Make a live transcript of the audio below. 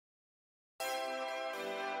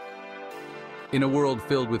In a world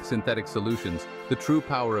filled with synthetic solutions, the true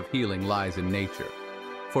power of healing lies in nature.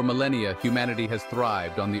 For millennia, humanity has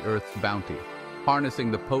thrived on the Earth's bounty,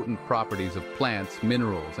 harnessing the potent properties of plants,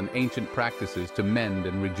 minerals, and ancient practices to mend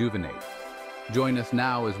and rejuvenate. Join us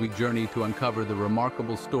now as we journey to uncover the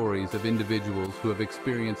remarkable stories of individuals who have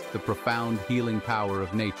experienced the profound healing power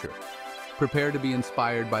of nature. Prepare to be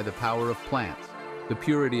inspired by the power of plants, the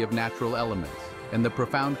purity of natural elements, and the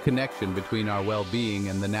profound connection between our well-being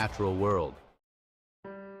and the natural world.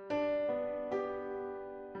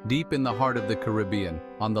 Deep in the heart of the Caribbean,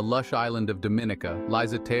 on the lush island of Dominica,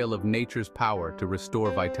 lies a tale of nature's power to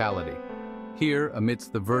restore vitality. Here,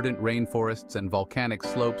 amidst the verdant rainforests and volcanic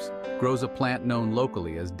slopes, grows a plant known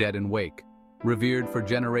locally as dead and wake, revered for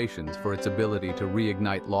generations for its ability to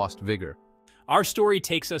reignite lost vigor. Our story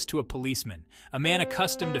takes us to a policeman, a man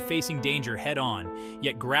accustomed to facing danger head-on,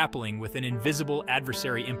 yet grappling with an invisible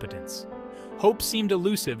adversary impotence. Hope seemed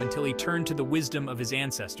elusive until he turned to the wisdom of his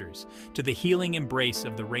ancestors, to the healing embrace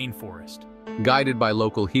of the rainforest. Guided by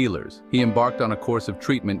local healers, he embarked on a course of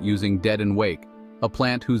treatment using dead and wake, a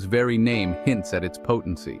plant whose very name hints at its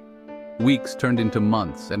potency. Weeks turned into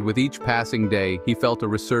months, and with each passing day, he felt a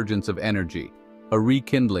resurgence of energy, a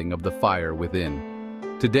rekindling of the fire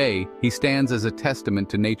within. Today, he stands as a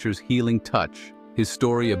testament to nature's healing touch, his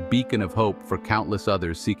story a beacon of hope for countless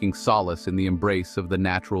others seeking solace in the embrace of the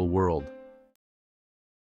natural world.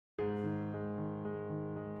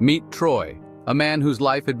 Meet Troy, a man whose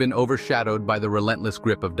life had been overshadowed by the relentless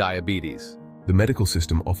grip of diabetes. The medical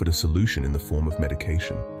system offered a solution in the form of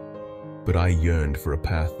medication, but I yearned for a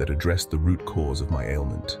path that addressed the root cause of my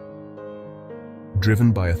ailment.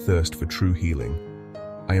 Driven by a thirst for true healing,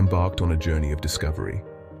 I embarked on a journey of discovery,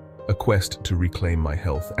 a quest to reclaim my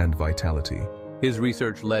health and vitality. His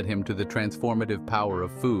research led him to the transformative power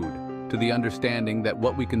of food, to the understanding that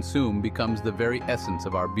what we consume becomes the very essence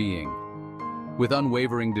of our being. With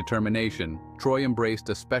unwavering determination, Troy embraced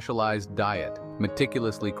a specialized diet,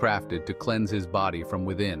 meticulously crafted to cleanse his body from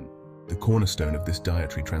within. The cornerstone of this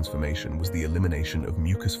dietary transformation was the elimination of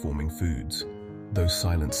mucus-forming foods, those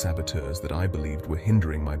silent saboteurs that I believed were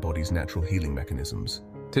hindering my body's natural healing mechanisms.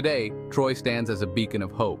 Today, Troy stands as a beacon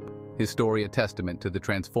of hope, his story a testament to the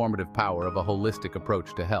transformative power of a holistic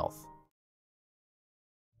approach to health.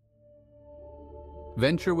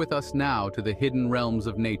 Venture with us now to the hidden realms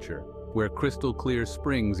of nature, where crystal-clear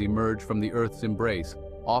springs emerge from the Earth's embrace,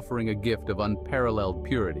 offering a gift of unparalleled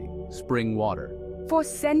purity, spring water. For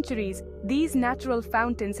centuries, these natural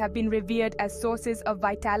fountains have been revered as sources of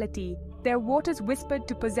vitality, their waters whispered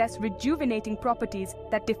to possess rejuvenating properties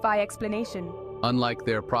that defy explanation. Unlike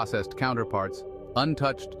their processed counterparts,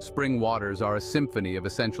 untouched spring waters are a symphony of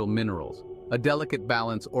essential minerals, a delicate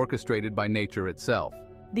balance orchestrated by nature itself.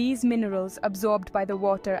 These minerals, absorbed by the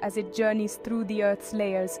water as it journeys through the Earth's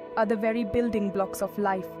layers, are the very building blocks of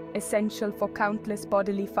life, essential for countless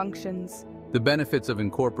bodily functions. The benefits of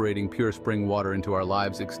incorporating pure spring water into our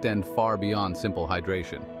lives extend far beyond simple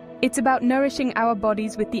hydration. It's about nourishing our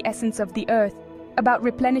bodies with the essence of the earth, about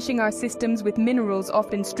replenishing our systems with minerals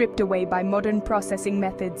often stripped away by modern processing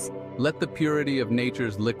methods. Let the purity of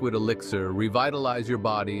nature's liquid elixir revitalize your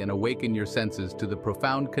body and awaken your senses to the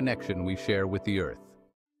profound connection we share with the earth.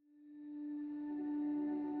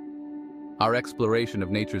 Our exploration of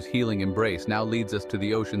nature's healing embrace now leads us to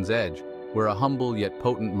the ocean's edge, where a humble yet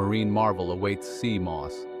potent marine marvel awaits sea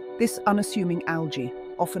moss. This unassuming algae,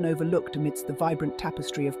 often overlooked amidst the vibrant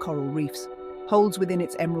tapestry of coral reefs, holds within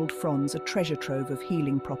its emerald fronds a treasure trove of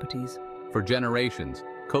healing properties. For generations,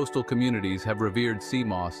 coastal communities have revered sea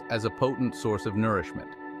moss as a potent source of nourishment,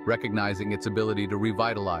 recognizing its ability to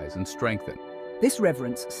revitalize and strengthen. This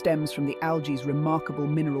reverence stems from the algae's remarkable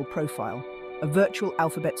mineral profile, a virtual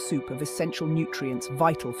alphabet soup of essential nutrients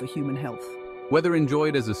vital for human health. Whether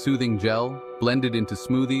enjoyed as a soothing gel, blended into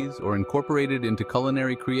smoothies, or incorporated into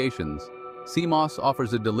culinary creations, sea moss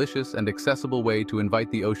offers a delicious and accessible way to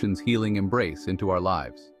invite the ocean's healing embrace into our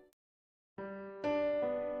lives.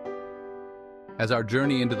 As our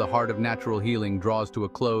journey into the heart of natural healing draws to a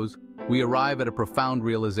close, we arrive at a profound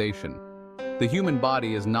realization. The human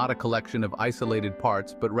body is not a collection of isolated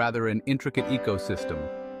parts, but rather an intricate ecosystem,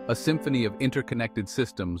 a symphony of interconnected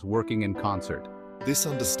systems working in concert. This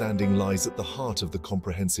understanding lies at the heart of the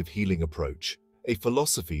comprehensive healing approach, a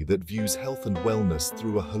philosophy that views health and wellness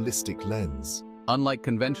through a holistic lens. Unlike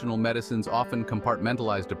conventional medicine's often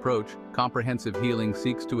compartmentalized approach, comprehensive healing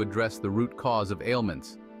seeks to address the root cause of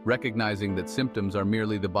ailments, recognizing that symptoms are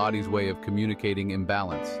merely the body's way of communicating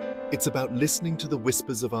imbalance. It's about listening to the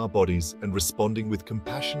whispers of our bodies and responding with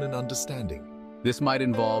compassion and understanding. This might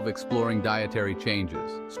involve exploring dietary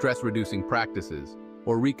changes, stress-reducing practices,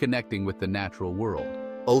 or reconnecting with the natural world.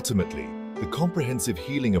 Ultimately, the comprehensive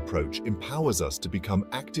healing approach empowers us to become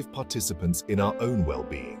active participants in our own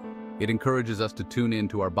well-being. It encourages us to tune in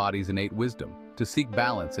to our body's innate wisdom, to seek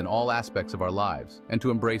balance in all aspects of our lives, and to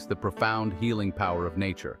embrace the profound healing power of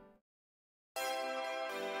nature.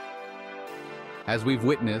 As we've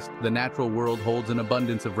witnessed, the natural world holds an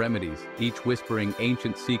abundance of remedies, each whispering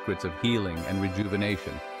ancient secrets of healing and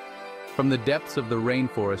rejuvenation. From the depths of the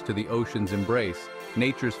rainforest to the ocean's embrace,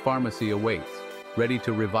 nature's pharmacy awaits, ready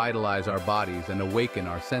to revitalize our bodies and awaken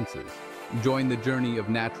our senses. Join the journey of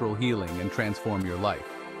natural healing and transform your life.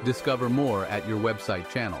 Discover more at your website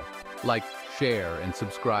channel. Like, share, and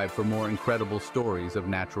subscribe for more incredible stories of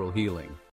natural healing.